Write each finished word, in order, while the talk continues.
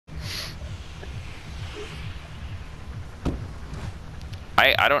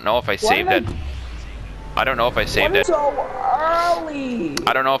I don't know if I saved that. I don't know if I saved that. So early.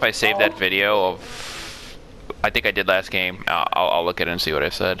 I don't know if I saved that video of. I think I did last game. I'll look at it and see what I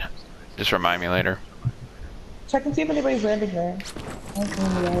said. Just remind me later. Check and see if anybody's landing there.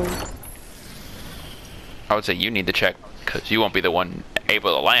 I would say you need to check because you won't be the one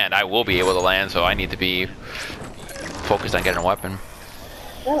able to land. I will be able to land, so I need to be focused on getting a weapon.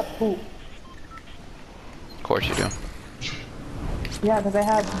 Gotta poop. Of course you do. Yeah, because I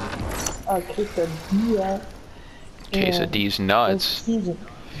had a quesadilla. Quesadillas nuts.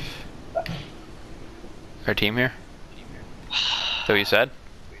 Our team here? Is that what you said?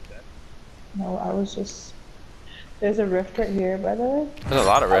 No, I was just. There's a rift right here, by the way. There's a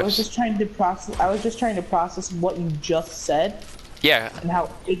lot of rifts. I was just trying to process what you just said. Yeah. And how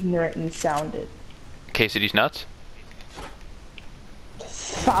ignorant you sounded. Quesadillas nuts?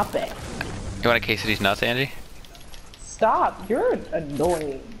 Stop it. You want a quesadillas nuts, Angie? Stop. You're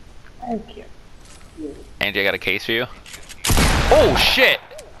annoying. Thank you. Angie, I got a case for you. Oh shit!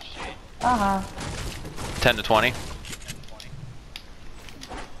 10 to 20.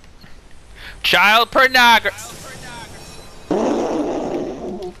 Child pornography.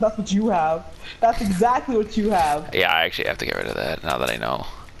 That's what you have. That's exactly what you have. Yeah, I actually have to get rid of that now that I know.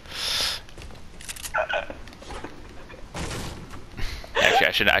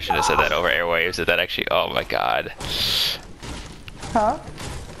 Actually, I should have said that over airwaves. That actually. Oh my god. Huh?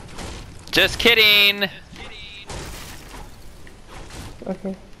 Just kidding.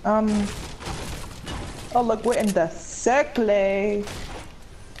 Okay. Oh look, we're in the circle.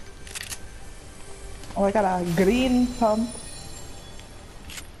 Oh, I got a green pump.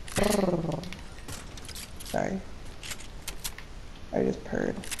 Sorry. I just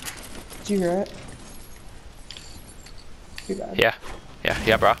purred. Did you hear it? Too bad.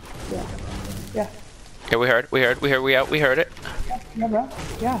 Yeah, bro. Yeah. Yeah, we heard it. Yeah, bro.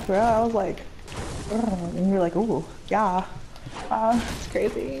 Yeah, bro. I was like, and you were like, ooh, yeah. It's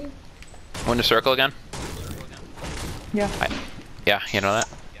crazy. We're in the circle again? Yeah. Yeah, you know that?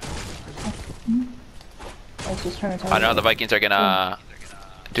 I was just trying to tell you. I know the Vikings are gonna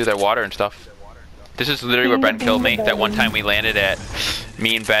do their water and stuff. This is literally where Ben killed me. That one time we landed at,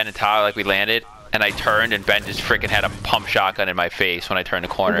 me and Ben and Tyler, like we landed, and I turned and Ben just freaking had a pump shotgun in my face when I turned the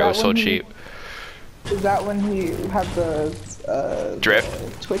corner. It was so cheap. Is that when he had the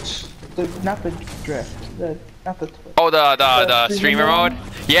drift? The Twitch, not the drift, not the Twitch. Oh, the streamer mode?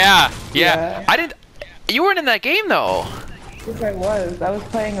 Yeah. Yeah. I didn't. You weren't in that game though. Yes, I was. I was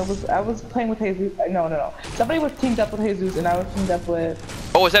playing with Jesus. No. Somebody was teamed up with Jesus, and I was teamed up with.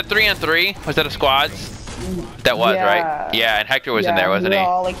 Oh, was that 3-on-3? Was that a squads? That was, right? Yeah, and Hector was in there, wasn't he?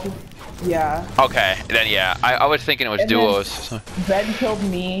 All, like, yeah. Okay, then yeah. I was thinking it was duos. Ben killed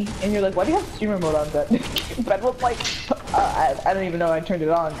me, and you're like, why do you have streamer mode on, Ben? Ben was like, I don't even know I turned it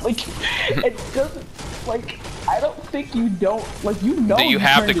on. Like, it doesn't, like, I don't think you don't, like, you know you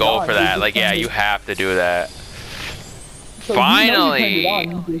have to go for that. Like, yeah, you have to do that. So finally! You know you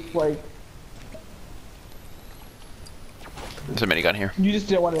turned it on, you just, like, there's a minigun here. You just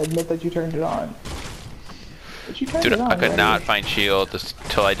didn't want to admit that you turned it on. But you turned it on. I could not find shield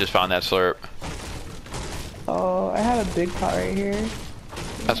until I just found that slurp. Oh, I had a big pot right here.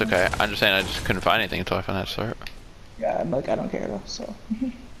 That's okay. I'm just saying I just couldn't find anything until I found that slurp. Yeah, I'm like, I don't care though, so.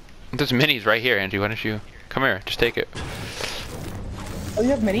 There's minis right here, Angie. Why don't you come here? Just take it. Oh, you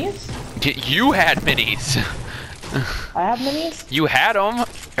have minis? You had minis. I have minis? You had them.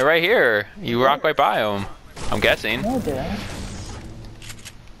 They're right here. You rocked right by them. I'm guessing. No, I didn't.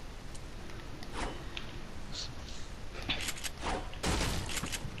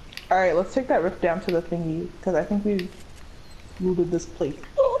 Alright, let's take that rift down to the thingy, because I think we looted this place.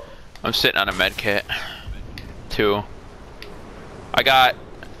 I'm sitting on a med kit. 2. I got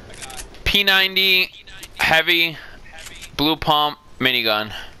P90, heavy, blue pump,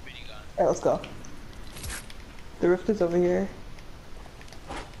 minigun. Alright, let's go. The rift is over here.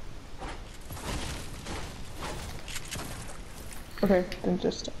 Okay, then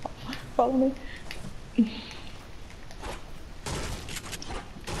just follow me.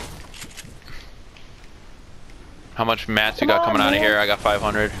 How much mats you got coming out of here? I got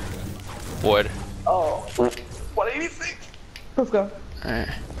 500 wood. Oh, 186. Let's go. Alright.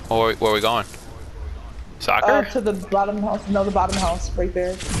 Where are we going? Soccer? To the bottom house. No, the bottom house right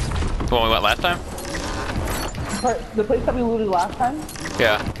there. The one we went last time? The place that we looted last time?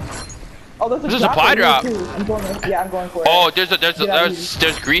 Yeah. Oh, there's a supply drop. I'm going for it. Oh,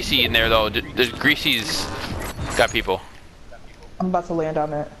 there's Greasy in there though. There's Greasy's got people. I'm about to land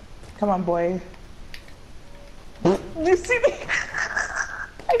on it. Come on, boy. You see me?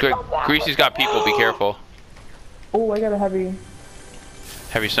 Greasy's got people. Be careful. Oh, I got a heavy.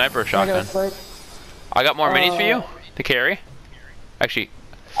 Heavy sniper or I got a shotgun? slurp. I got more minis for you to carry. Actually,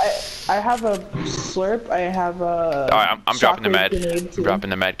 I have a slurp. I have a. alright, I'm dropping the shockwave med. grenade I'm too. dropping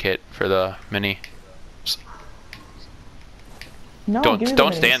the med kit for the mini. No, Don't give me the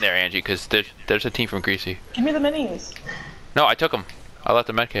don't minis. stand there, Angie, because there's a team from Greasy. Give me the minis. No, I took them. I left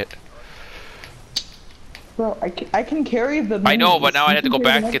the med kit. Bro, I can carry the minis. I know, but now I You have to can go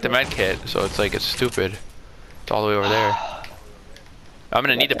carry back to get the med kit, so it's like it's stupid. It's all the way over there. I'm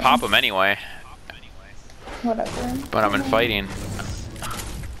gonna need to pop them anyway, Whatever. but I'm in fighting.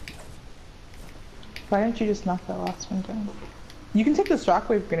 Why didn't you just knock that last one down? You can take the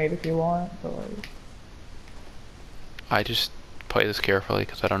shockwave grenade if you want, but like... I just play this carefully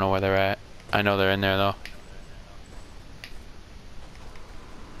because I don't know where they're at. I know they're in there though.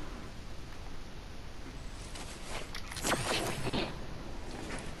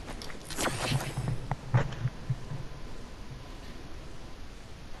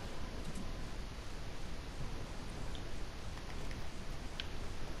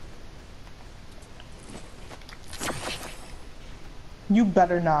 You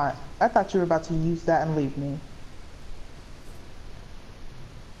better not. I thought you were about to use that and leave me.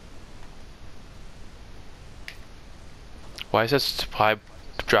 Why is that supply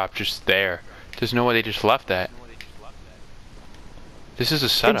drop just there? There's no way they just left that. This is a It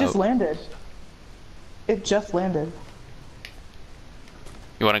setup. just landed. It just landed.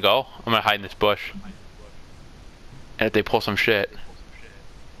 You wanna go? I'm gonna hide in this bush. And if they pull some shit,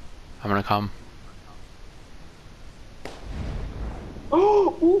 I'm gonna come.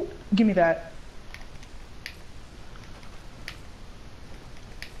 Oh, ooh, give me that.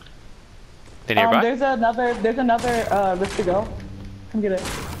 They nearby? There's another risk to go. Come get it.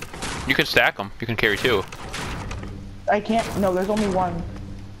 You can stack them. You can carry two. I can't, no, there's only one.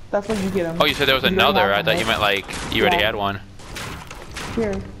 That's when you get him. Oh, you said there was You don't another. have I them, thought you right? meant like you already Yeah. had one.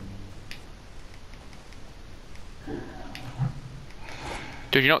 Here.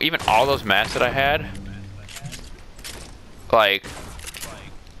 Dude, you know, even all those mats that I had, like,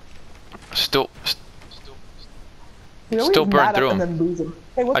 still You always Still burn mat up through and 'em. then lose 'em.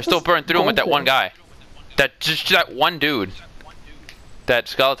 Hey, what's I still this burned through him with gold that one thing? guy. That one dude. That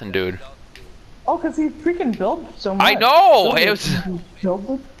skeleton dude. Oh, cause he freaking built so much. I know! Built It was built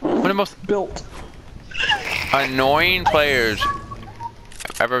one of the most built. annoying players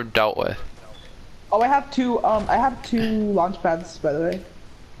I've ever dealt with. Oh, I have two launch pads, by the way.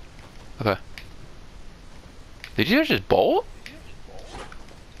 Okay. Did you guys just bolt?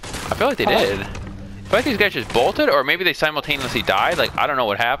 I feel like they did. I feel like these guys just bolted, or maybe they simultaneously died. Like, I don't know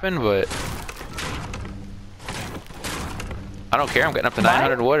what happened, but I don't care. I'm getting up to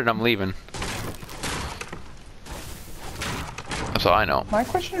 900 wood and I'm leaving. That's all I know. My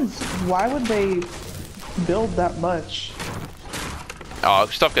question is, why would they build that much? Oh,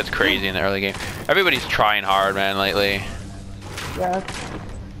 stuff gets crazy in the early game. Everybody's trying hard, man, lately. Yeah.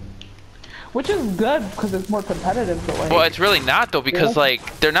 Which is good, because it's more competitive, but like... Well, it's really not, though, because,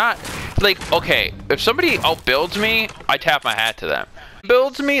 like, they're not... Like, okay, if somebody outbuilds me, I tap my hat to them.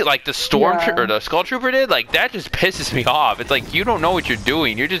 Builds me, like the or the Skull Trooper did, like, that just pisses me off. It's like, you don't know what you're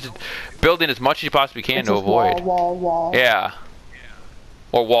doing. You're just building as much as you possibly can It's to just avoid. Wall. Yeah.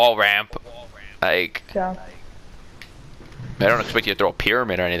 Or wall ramp. Like, Yeah. I don't expect you to throw a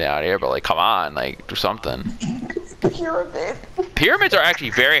pyramid or anything out here, but, like, come on, like, do something. Pyramid. Pyramids are actually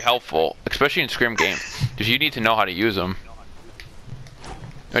very helpful, especially in scrim games, because you need to know how to use them.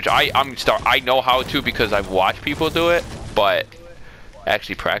 Which I know how to because I've watched people do it, but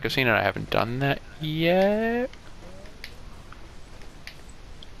actually practicing it, I haven't done that yet.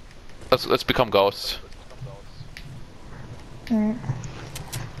 Let's become ghosts. Alright.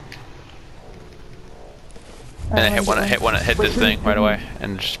 And then hit this thing right away,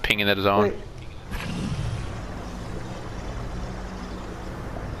 and just ping into the zone. Wait.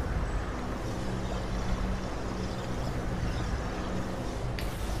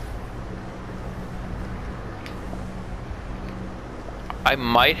 I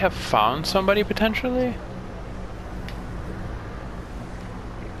might have found somebody potentially.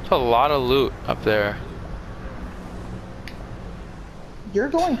 There's a lot of loot up there. You're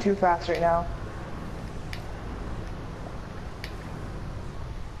going too fast right now.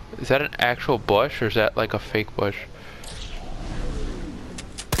 Is that an actual bush or is that like a fake bush?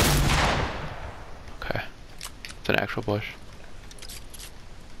 Okay. It's an actual bush.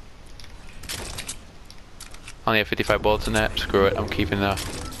 I only have 55 bullets in that. Screw it. I'm keeping the...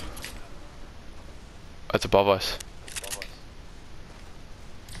 That's above us.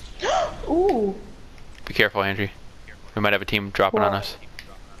 Ooh. Be careful, Andrew. We might have a team dropping on us.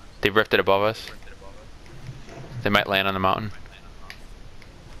 They rifted above us. They might land on the mountain.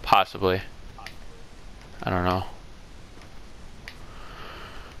 Possibly. I don't know.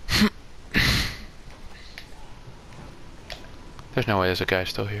 There's no way there's a guy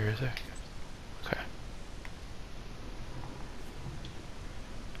still here, is there? Okay.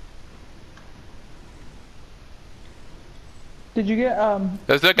 Did you get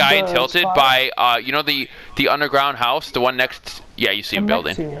There's a guy in Tilted spot? by you know the underground house, the one next. Yeah, you see him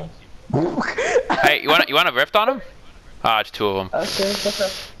building. Hey, you want a rift on him? Ah, it's two of them. Okay, that's a,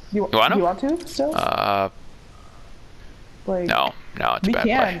 you want him? You want to still? Like, no, it's a bad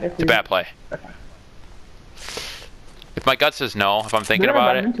play. It's a bad play. Okay. If my gut says no, if I'm thinking We're gonna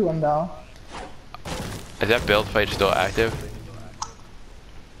about run it. into him though. Is that build fight still active?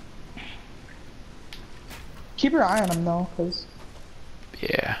 Keep your eye on him though, cause.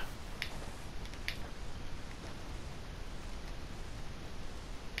 Yeah.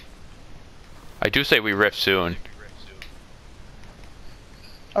 I do say we rift soon.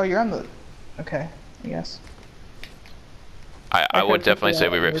 Oh, you're on the. Okay, yes. I would definitely say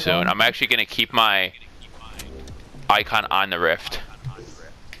we rift soon. I'm actually gonna keep my icon on the rift.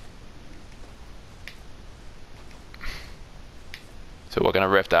 So we're gonna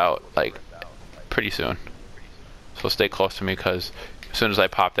rift out like pretty soon. So stay close to me because as soon as I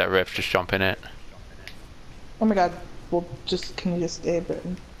pop that rift, just jump in it. Oh my god. Well, can you just stay a bit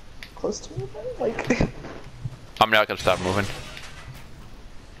close to me then? Like. I'm not gonna stop moving.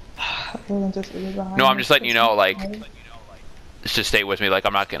 Just no, I'm just letting you know, like, just stay with me. Like,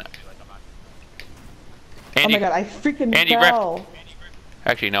 I'm not gonna. Andy, oh my god, I freaking Andy, fell. Rift.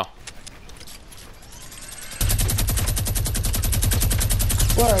 Actually, no.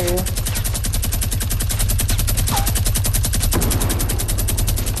 Where are you?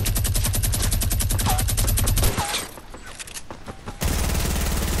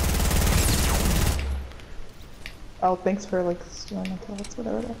 Oh, thanks for like stealing my thoughts,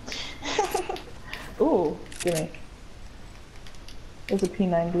 whatever. Ooh, gimme. There's a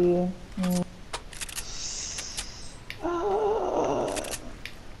P90. Mm.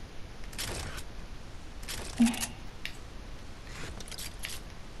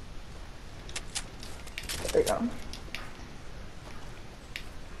 There you go.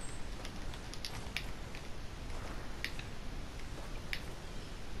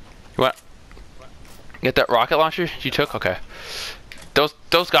 You want? Get that rocket launcher you took? Okay. Those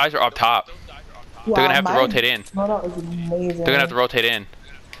guys are up top. Wow, they're gonna have to rotate in. That was amazing. They're gonna have to rotate in.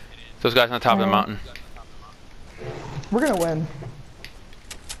 Those guys on the top of the mountain. We're gonna win.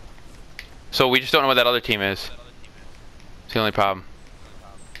 So we just don't know what that other team is. It's the only problem.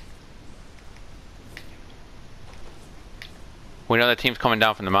 We know that team's coming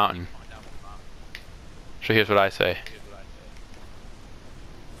down from the mountain. So here's what I say.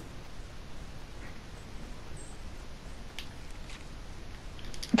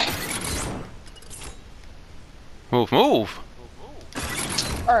 Move, move!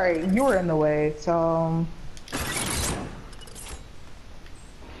 Alright, you were in the way, so...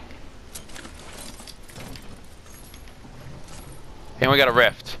 And we got a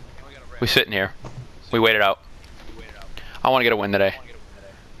rift. We sitting here. We waited out. I want to get a win today.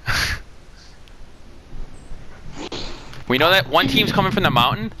 We know that one team's coming from the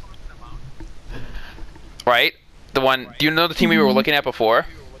mountain. Right? The one, do you know the team we were looking at before?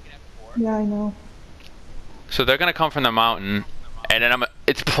 Yeah, I know. So they're gonna come from the mountain, and then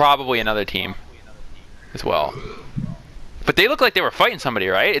it's probably another team as well. But they look like they were fighting somebody,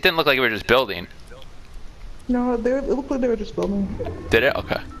 right? It didn't look like they were just building. No, it looked like they were just building. Did it?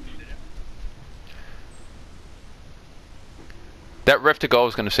 Okay. That rift to go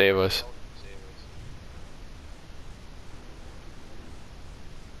is gonna save us.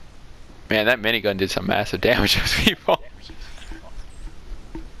 Man, that minigun did some massive damage to those people.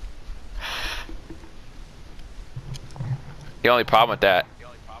 The only problem with that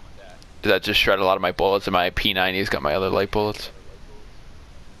is that just shredded a lot of my bullets, and my P90's got my other light bullets.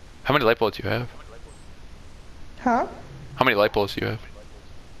 How many light bullets do you have? Huh? How many light bullets do you have?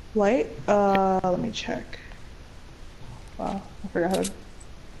 Light? Let me check. Wow, I forgot how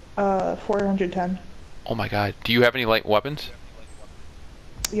to... 410. Oh my god. Do you have any light weapons?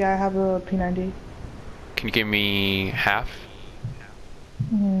 Yeah, I have a P90. Can you give me half?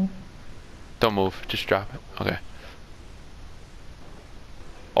 Mm-hmm. Don't move. Just drop it. Okay.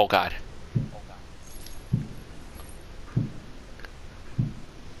 Oh god.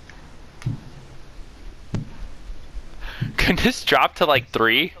 Can this drop to like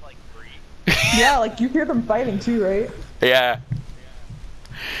 3? Yeah, like you hear them fighting too, right? Yeah.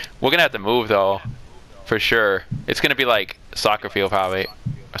 We're gonna have to move though. For sure. It's gonna be like soccer field probably.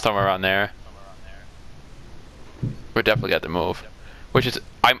 Or somewhere around there. We're definitely got to move. Which is,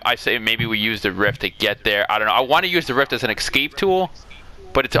 I say maybe we use the rift to get there. I don't know. I want to use the rift as an escape tool,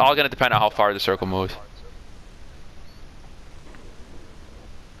 but it's all going to depend on how far the circle moves.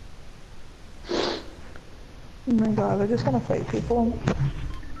 Oh my god, they're just gonna fight people.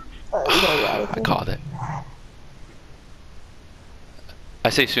 I called it. I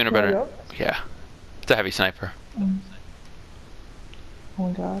say sooner better. Yeah. It's a heavy sniper. Oh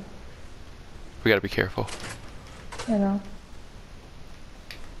my god. We gotta be careful. I know.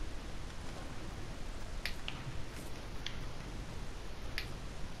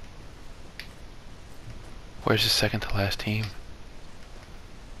 Where's the second to last team?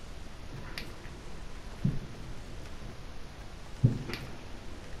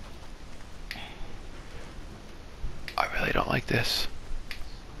 I really don't like this.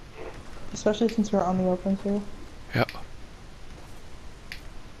 Especially since we're on the open too. Yep.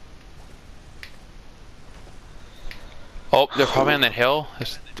 Oh, they're probably on that hill.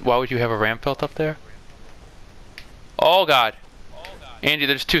 Why would you have a ramp built up there? Oh god. Andy,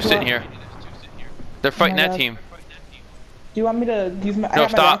 there's two sitting here. They're fighting that team. Do you want me to use my, No, I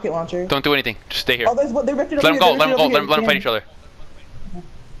have my stop. rocket launcher. Don't do anything. Just stay here. Oh, they're Let them go, let them go, let them fight each other.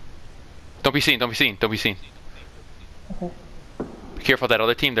 Don't be seen, don't be seen, don't be seen. Okay. Be careful of that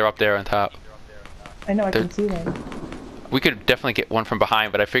other team, they're up there on top. I know, I can see them. We could definitely get one from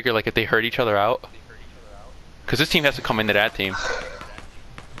behind, but I figure like if they hurt each other out. Because this team has to come into that team.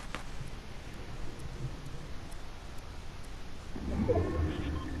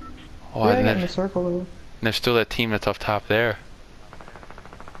 Oh, We're and in the circle though. there's still that team that's up top there.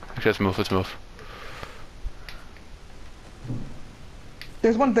 Actually, let's move, let's move.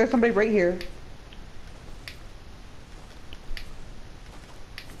 There's somebody right here.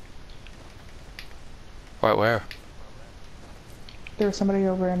 Right, where? There's somebody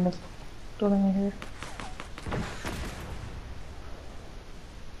over in this building right here.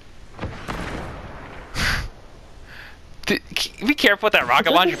 Be careful with that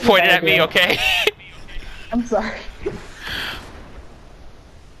rocket launcher pointed at me, okay? I'm sorry.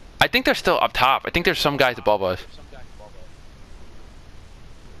 I think they're still up top. I think there's some guys above us.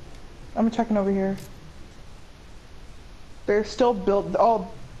 I'm checking over here. They're still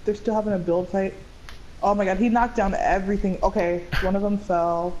they're still having a build fight. Oh my god, he knocked down everything. Okay, one of them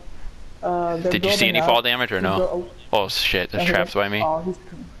fell. Did you see any fall damage or no? Oh shit, there's traps by me. Oh,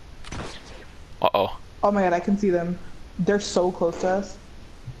 Uh-oh. Oh my god, I can see them. They're so close to us.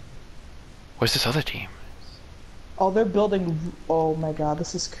 Where's this other team? Oh, they're building. Oh my god,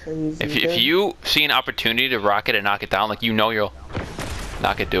 this is crazy. If you see an opportunity to rocket and knock it down, like you know you'll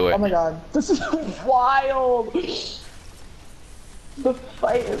knock it, do it. Oh my god, this is wild. The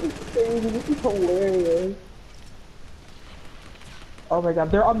fight is crazy. This is hilarious. Oh my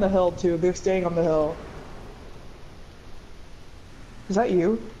god, they're on the hill too. They're staying on the hill. Is that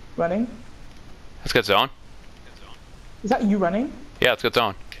you running? Let's get zone. Is that you running? Yeah, let's get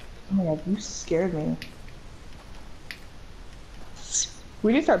zone. Oh my god, you scared me.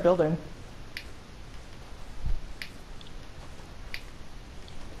 We need to start building.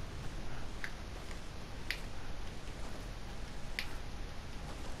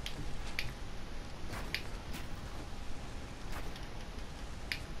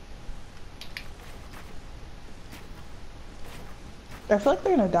 I feel like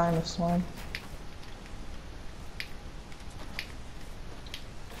they're gonna die in this one.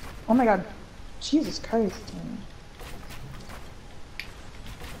 Oh my god. Jesus Christ. Man.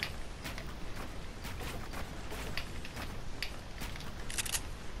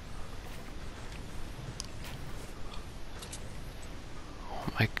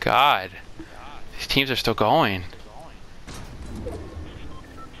 Oh my god. These teams are still going.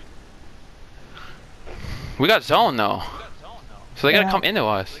 We got zone though. So they gotta come into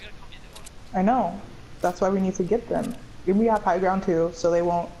us. I know. That's why we need to get them. And we have high ground too, so they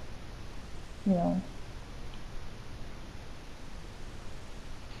won't, you know.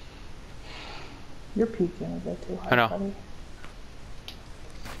 You're peeking a bit too hard, I know. buddy.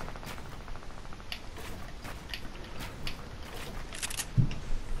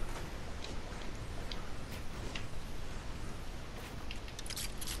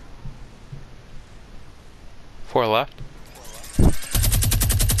 Four left.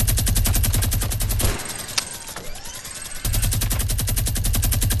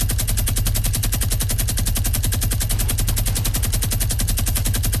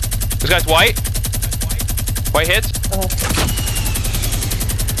 This guy's white. White hits.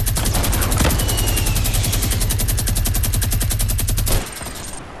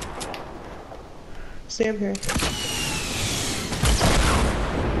 Stay up here.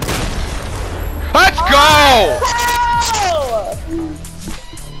 Let's go! Oh!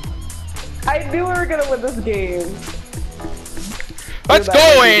 I knew we were gonna win this game. Let's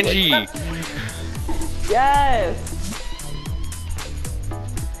go, Angie! Yes!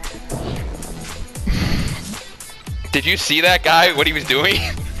 Did you see that guy, what he was doing?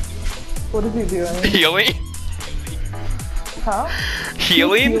 What is he doing? Healing? Huh?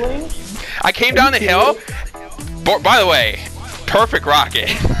 Healing? Healing? I came down the hill. By the way, perfect rocket.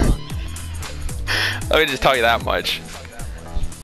 Let me just tell you that much.